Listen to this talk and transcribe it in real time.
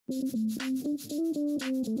Hello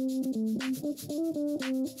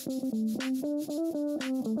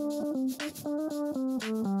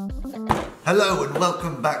and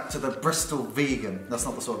welcome back to the Bristol Vegan. That's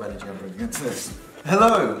not the sort of energy I'm bringing into this.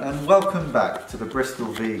 Hello and welcome back to the Bristol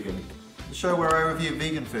Vegan, the show where I review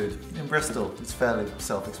vegan food in Bristol. It's fairly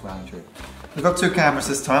self-explanatory. We've got two cameras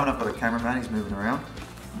this time and I've got a cameraman, he's moving around.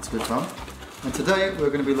 It's good fun. And today we're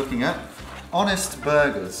going to be looking at Honest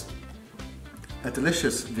Burgers, a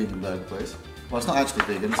delicious vegan burger place. Well, it's not actually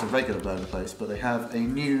vegan, it's a regular burger place, but they have a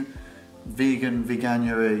new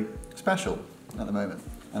Veganuary special at the moment.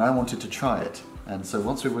 And I wanted to try it. And so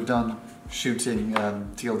once we were done shooting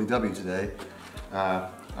TLDW today, I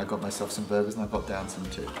got myself some burgers and I got down some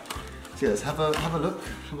too. So yeah, let's have a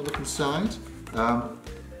look inside.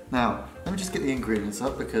 Now, let me just get the ingredients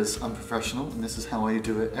up because I'm professional and this is how I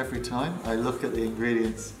do it every time. I look at the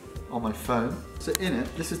ingredients on my phone. So in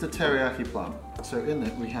it, this is the Teriyaki Plant. So in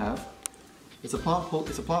it we have, it's a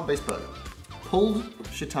plant-based burger, pulled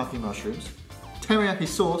shiitake mushrooms, teriyaki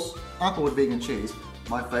sauce, Applewood vegan cheese,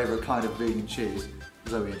 my favourite kind of vegan cheese.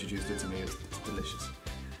 Zoe introduced it to me, it's delicious.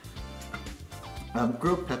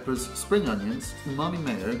 Grilled peppers, spring onions, umami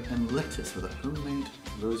mayo, and lettuce with a homemade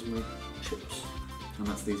rosemary chips. And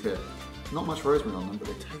that's these here. Not much rosemary on them, but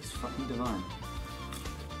they taste fucking divine.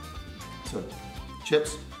 So,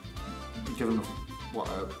 chips, give them a, what,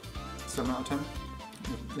 a 7 out of 10?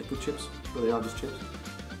 Liquid chips, but they are just chips.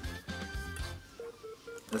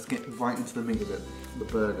 Let's get right into the meat of it, the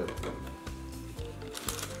burger.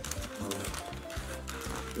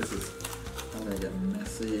 This is, I'm gonna get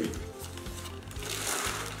messy.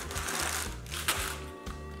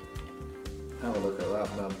 Have a look at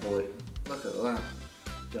that bad boy. Look at that.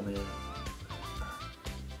 Yummy.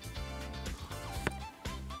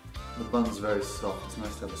 The bun's very soft. It's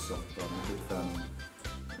nice to have a soft bun. I'm a big fan.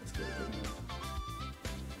 Let's get it in there.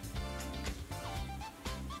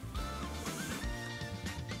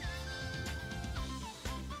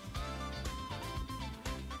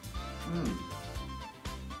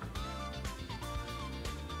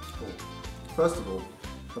 First of all,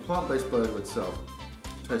 the plant-based burger itself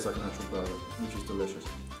tastes like a natural burger, which is delicious.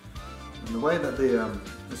 And the way that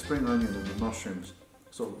the spring onion and the mushrooms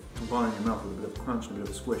sort of combine in your mouth with a bit of crunch and a bit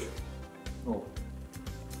of a squish. Oh,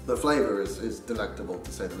 the flavour is delectable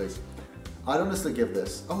to say the least. I'd honestly give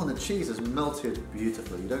this, oh, and the cheese is melted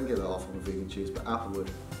beautifully. You don't get that often with vegan cheese, but Applewood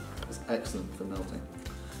is excellent for melting.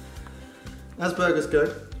 As burgers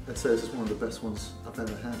go, I'd say this is one of the best ones I've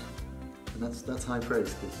ever had. And that's high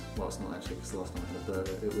praise because, well, it's not actually, because the last time I had a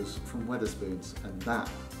burger, it was from Wetherspoons, and that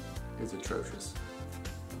is atrocious.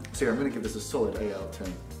 So yeah, I'm going to give this a solid 8 out of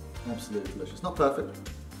 10. Absolutely delicious. Not perfect,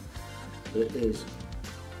 but it is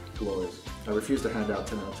glorious. I refuse to hand out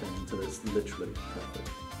 10 out of 10 until it's literally perfect.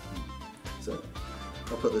 So,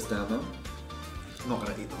 I'll put this down now. I'm not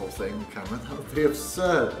going to eat the whole thing on camera, that would be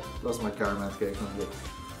absurd. Lost my cameraman's getting hungry.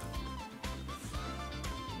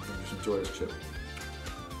 I just enjoy this chip.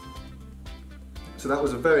 So that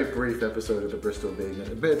was a very brief episode of the Bristol Vegan.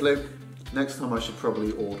 Admittedly, next time I should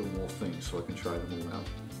probably order more things so I can try them all out.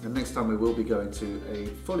 And next time we will be going to a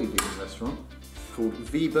fully vegan restaurant called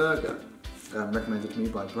The Burger, recommended to me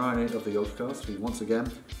by Bryony of the Oldcast, who once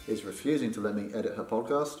again is refusing to let me edit her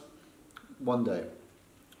podcast. One day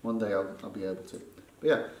I'll be able to. But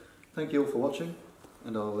yeah, thank you all for watching,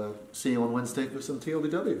 and I'll see you on Wednesday with some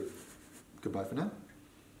TLDW. Goodbye for now.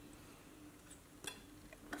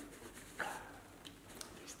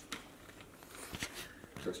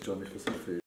 Just join me for some food.